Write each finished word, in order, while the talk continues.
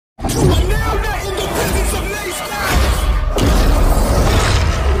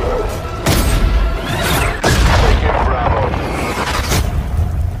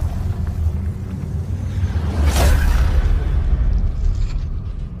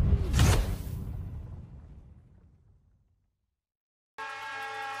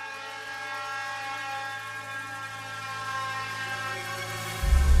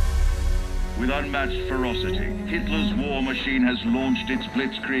unmatched ferocity, Hitler's war machine has launched its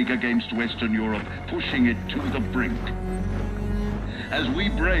blitzkrieg against Western Europe, pushing it to the brink. As we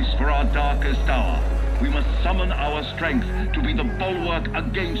brace for our darkest hour, we must summon our strength to be the bulwark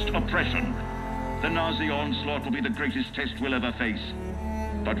against oppression. The Nazi onslaught will be the greatest test we'll ever face.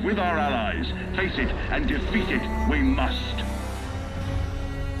 But with our allies, face it and defeat it we must.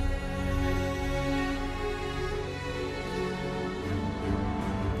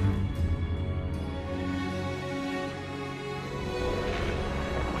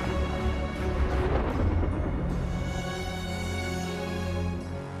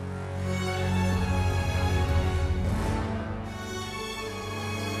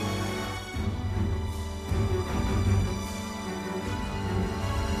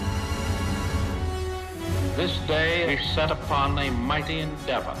 This day is set upon a mighty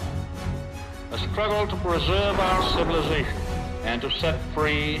endeavor, a struggle to preserve our civilization and to set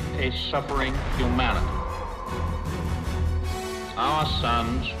free a suffering humanity. Our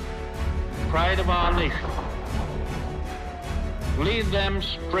sons, pride of our nation, lead them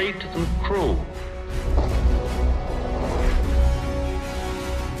straight and true.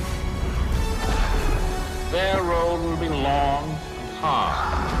 Their road will be long and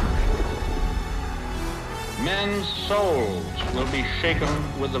hard. Men's souls will be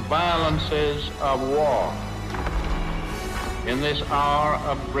shaken with the violences of war. In this hour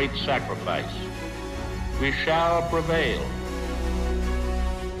of great sacrifice, we shall prevail.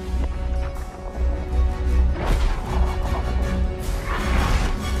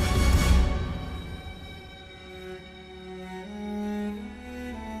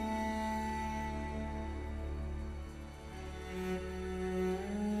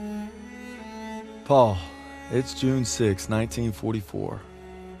 Paul, it's June 6, 1944.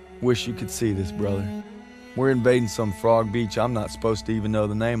 Wish you could see this, brother. We're invading some frog beach I'm not supposed to even know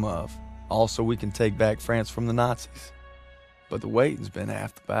the name of. Also, we can take back France from the Nazis. But the waiting's been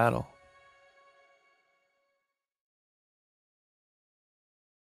half the battle.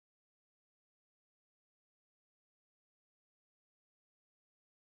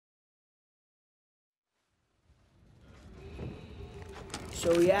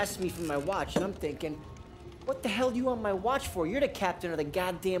 So he asked me for my watch, and I'm thinking, what the hell do you want my watch for? You're the captain of the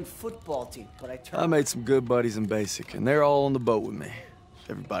goddamn football team. But I made some good buddies in basic, and they're all on the boat with me.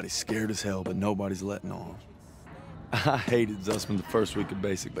 Everybody's scared as hell, but nobody's letting on. I hated Zussman the first week of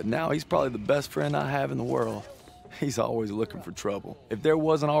basic, but now he's probably the best friend I have in the world. He's always looking for trouble. If there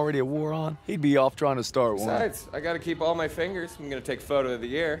wasn't already a war on, he'd be off trying to start one. Besides, I gotta keep all my fingers. I'm gonna take photo of the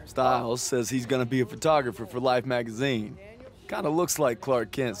year. Styles says he's gonna be a photographer for Life magazine. Kinda looks like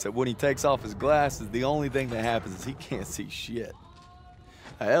Clark Kent, said when he takes off his glasses, the only thing that happens is he can't see shit.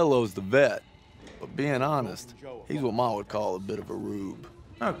 Elo's the vet, but being honest, he's what Ma would call a bit of a rube.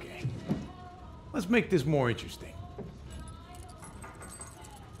 Okay, let's make this more interesting.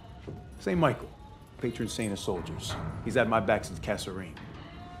 St. Michael, patron saint of soldiers. He's had my back since Kasserine.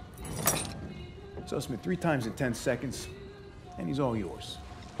 Zussman 3 times in 10 seconds, and he's all yours.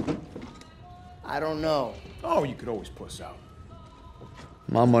 I don't know. Oh, you could always puss out.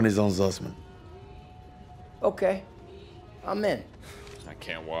 My money's on Zussman. Okay, I'm in. I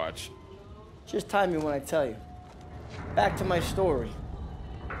can't watch. Just time me when I tell you. Back to my story.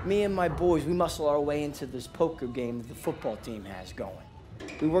 Me and my boys, we muscle our way into this poker game that the football team has going.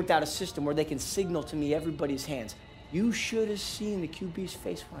 We worked out a system where they can signal to me everybody's hands. You should have seen the QB's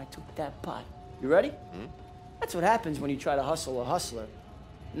face when I took that pot. You ready? Hmm? That's what happens when you try to hustle a hustler.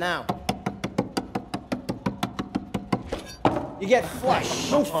 Now, you get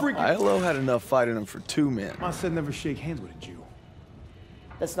flushed. No freaking... Ilo had enough fight in him for 2 men. Ma said never shake hands with a Jew.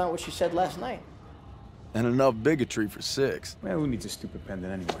 That's not what she said last night. And enough bigotry for 6. Man, who needs a stupid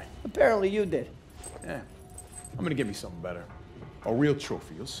pendant anyway? Apparently you did. Yeah, I'm gonna get me something better. A real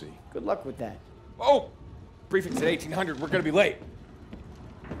trophy, you'll see. Good luck with that. Oh! Briefing's at 1800. We're gonna be late.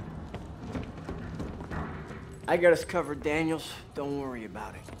 I got us covered, Daniels. Don't worry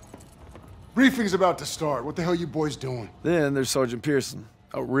about it. Briefing's about to start. What the hell you boys doing? Then there's Sergeant Pearson,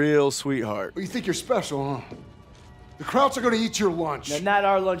 a real sweetheart. Well, you think you're special, huh? The Krauts are gonna eat your lunch. No, not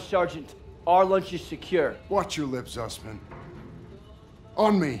our lunch, Sergeant. Our lunch is secure. Watch your lips, Zussman.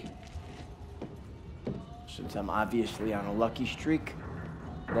 On me. Since I'm obviously on a lucky streak,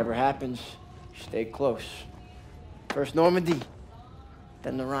 whatever happens, stay close. First Normandy,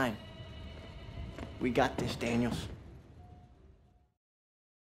 then the Rhine. We got this, Daniels.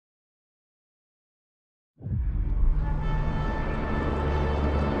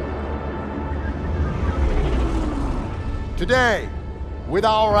 Today, with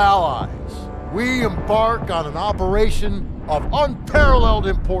our allies, we embark on an operation of unparalleled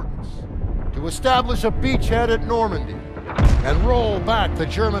importance to to establish a beachhead at Normandy and roll back the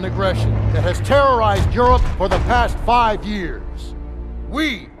German aggression that has terrorized Europe for the past 5 years.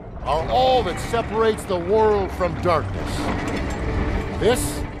 We are all that separates the world from darkness.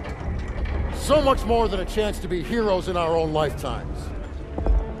 This, so much more than a chance to be heroes in our own lifetimes.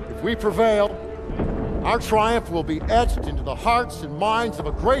 If we prevail, our triumph will be etched into the hearts and minds of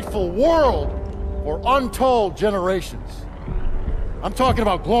a grateful world for untold generations. I'm talking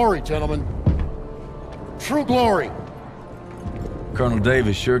about glory, gentlemen. True glory. Colonel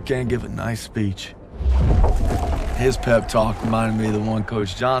Davis sure can give a nice speech. His pep talk reminded me of the one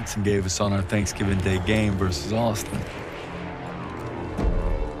Coach Johnson gave us on our Thanksgiving Day game versus Austin.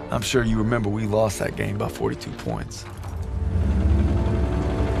 I'm sure you remember we lost that game by 42 points.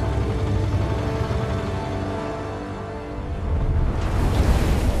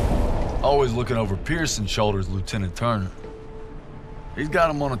 Always looking over Pearson's shoulders, Lieutenant Turner. He's got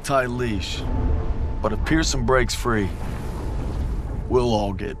him on a tight leash. But if Pearson breaks free, we'll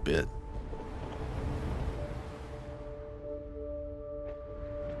all get bit.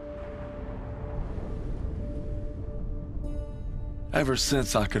 Ever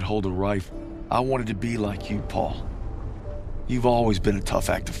since I could hold a rifle, I wanted to be like you, Paul. You've always been a tough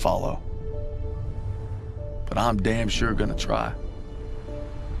act to follow. But I'm damn sure gonna try.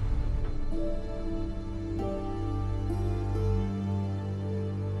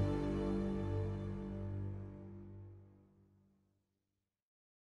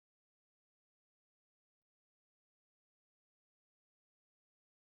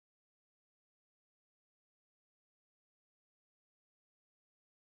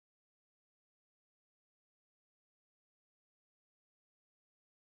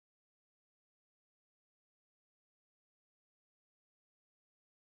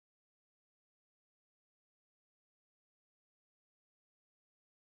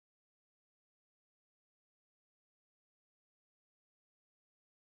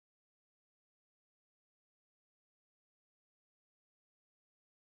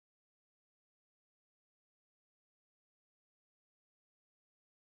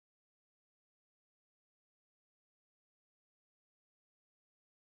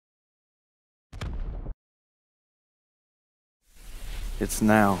 It's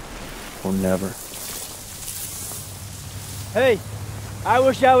now or never. Hey, I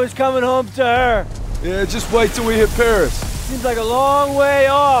wish I was coming home to her. Yeah, just wait till we hit Paris. Seems like a long way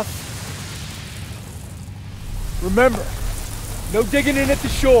off. Remember, no digging in at the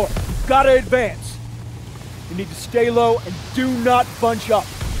shore. You've got to advance. You need to stay low and do not bunch up.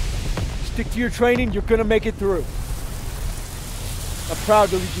 Stick to your training, you're gonna make it through. I'm proud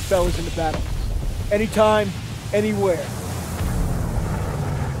to lead you fellas into battle. Anytime, anywhere.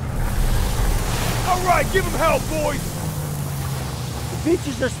 All right, give him hell, boys! The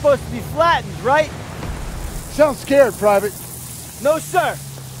beaches are supposed to be flattened, right? Sound scared, Private. No, sir.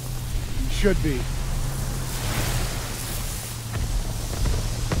 You should be.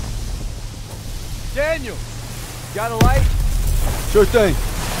 Daniel, got a light? Sure thing.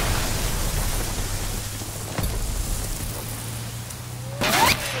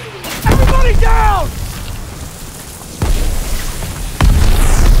 Everybody down!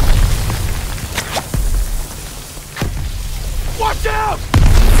 Watch out!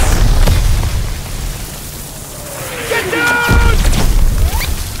 Get down!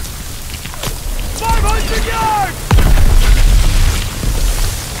 500 yards!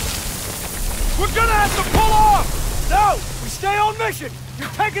 We're gonna have to pull off! No! We stay on mission! You're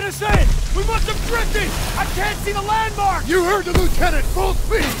taking us in! We must have drifted! I can't see the landmark! You heard the lieutenant! Full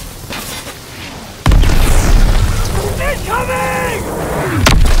speed! Incoming!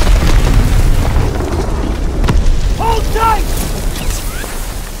 Hold tight!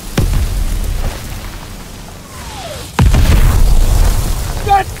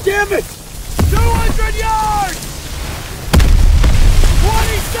 God damn it! 200 yards!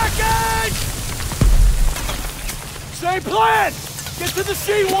 20 seconds! Same plan! Get to the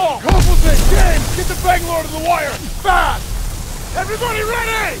seawall! Complement! James, get the Bangalore to the wire! Fast! Everybody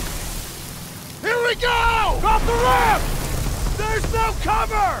ready! Here we go! Drop the ramp! There's no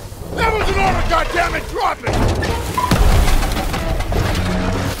cover! That was an order, goddammit! Drop it!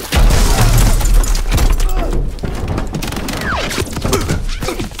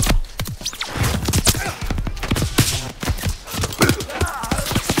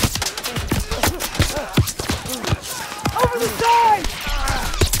 Over the side!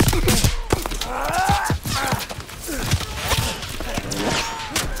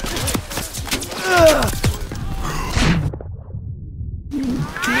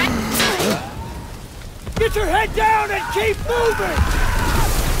 Get your head down and keep moving!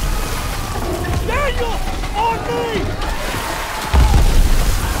 Daniel! On me!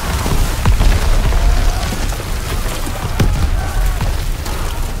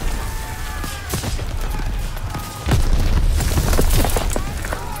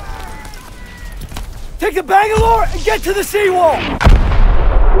 Take the Bangalore and get to the seawall! We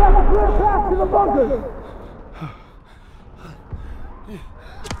have a clear path to the bunkers!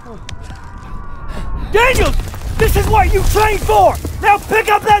 Daniels! This is what you trained for! Now pick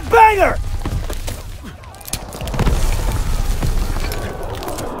up that banger!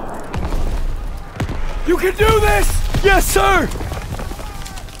 You can do this! Yes, sir!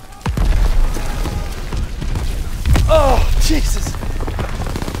 Oh, Jesus!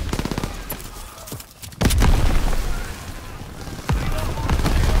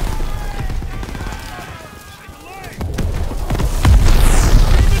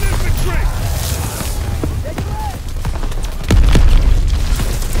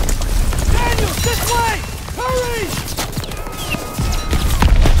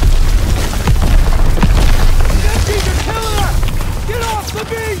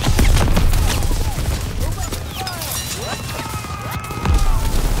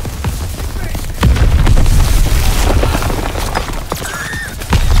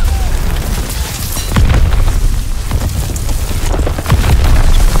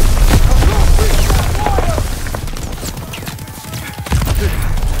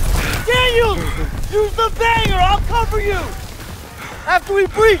 Use the banger! I'll cover you! After we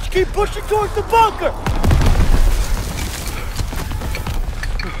breach, keep pushing towards the bunker!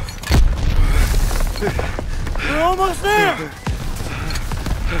 We're almost there!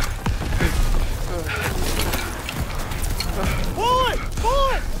 Pull it! Pull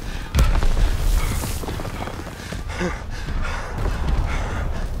it!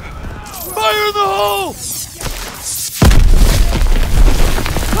 Fire in the hole!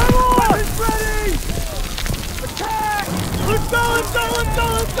 Come on! It's ready! Attack! Let's go, let's go, let's go,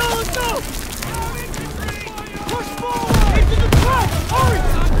 let's go, let's go! Push forward! Into the truck! Hurry!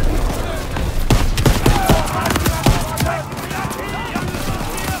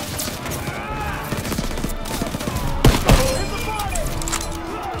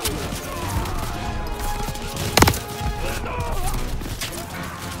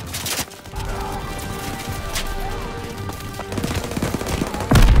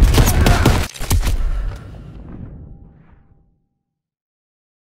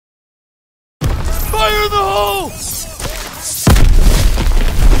 Fire in the hole!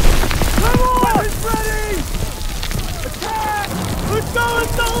 Come on! It's ready! Attack! Let's go,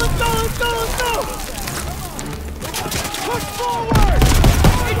 let's go, let's go, let's go, let's go! Push forward!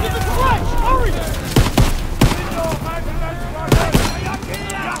 Into the clutch! Hurry!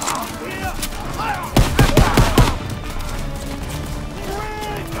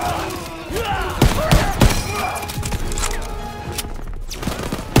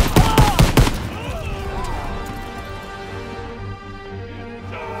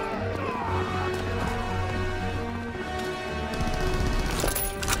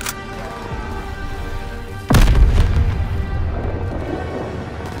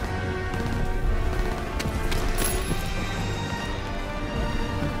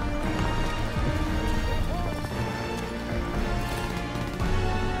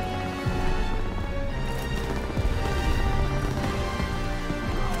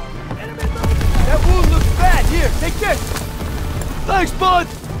 That wound looks bad. Here, take this. Thanks, bud.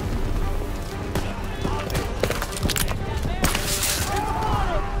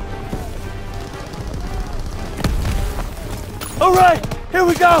 All right, here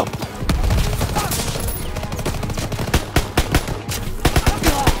we go.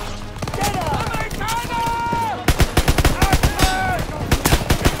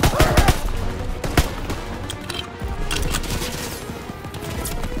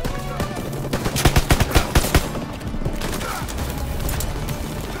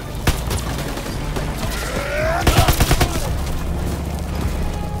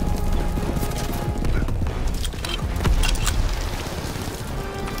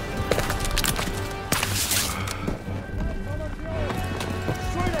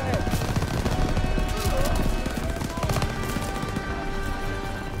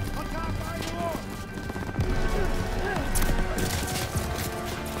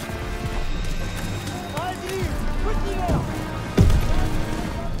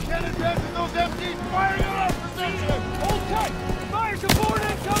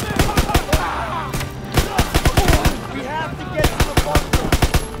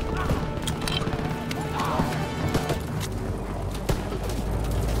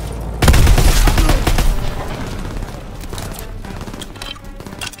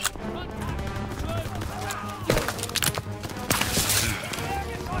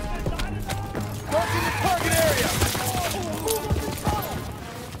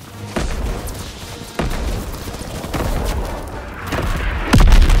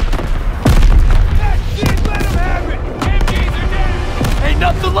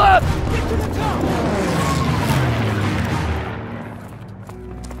 the left! Get to the top!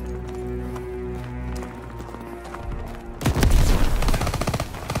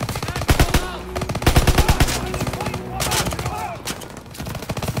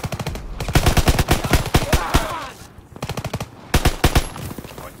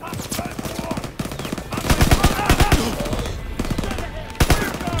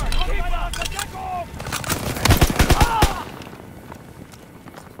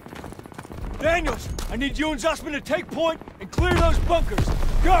 Daniels, I need you and Zussman to take point and clear those bunkers.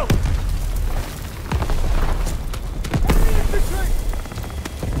 Go! Enemy infantry!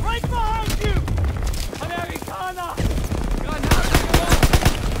 Right behind you! Americana!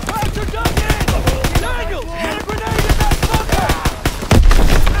 Crowds are dug in! Daniels, get a grenade in that bunker!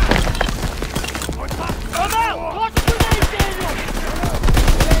 Come out! Launch a grenade, Daniels!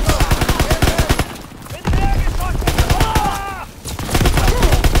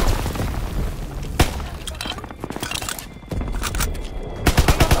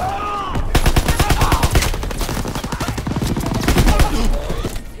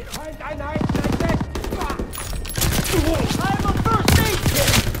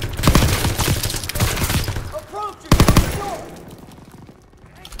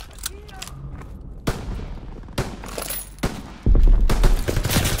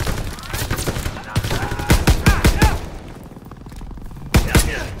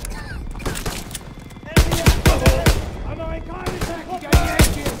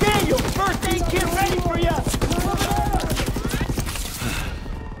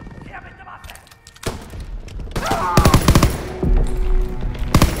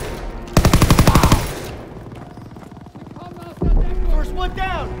 One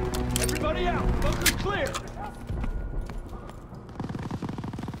down! Everybody out! Bunker's clear!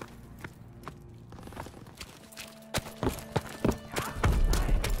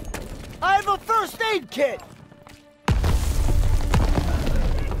 I have a first aid kit!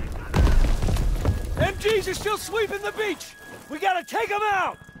 MGs are still sweeping the beach! We gotta take them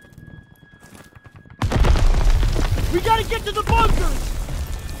out! We gotta get to the bunkers!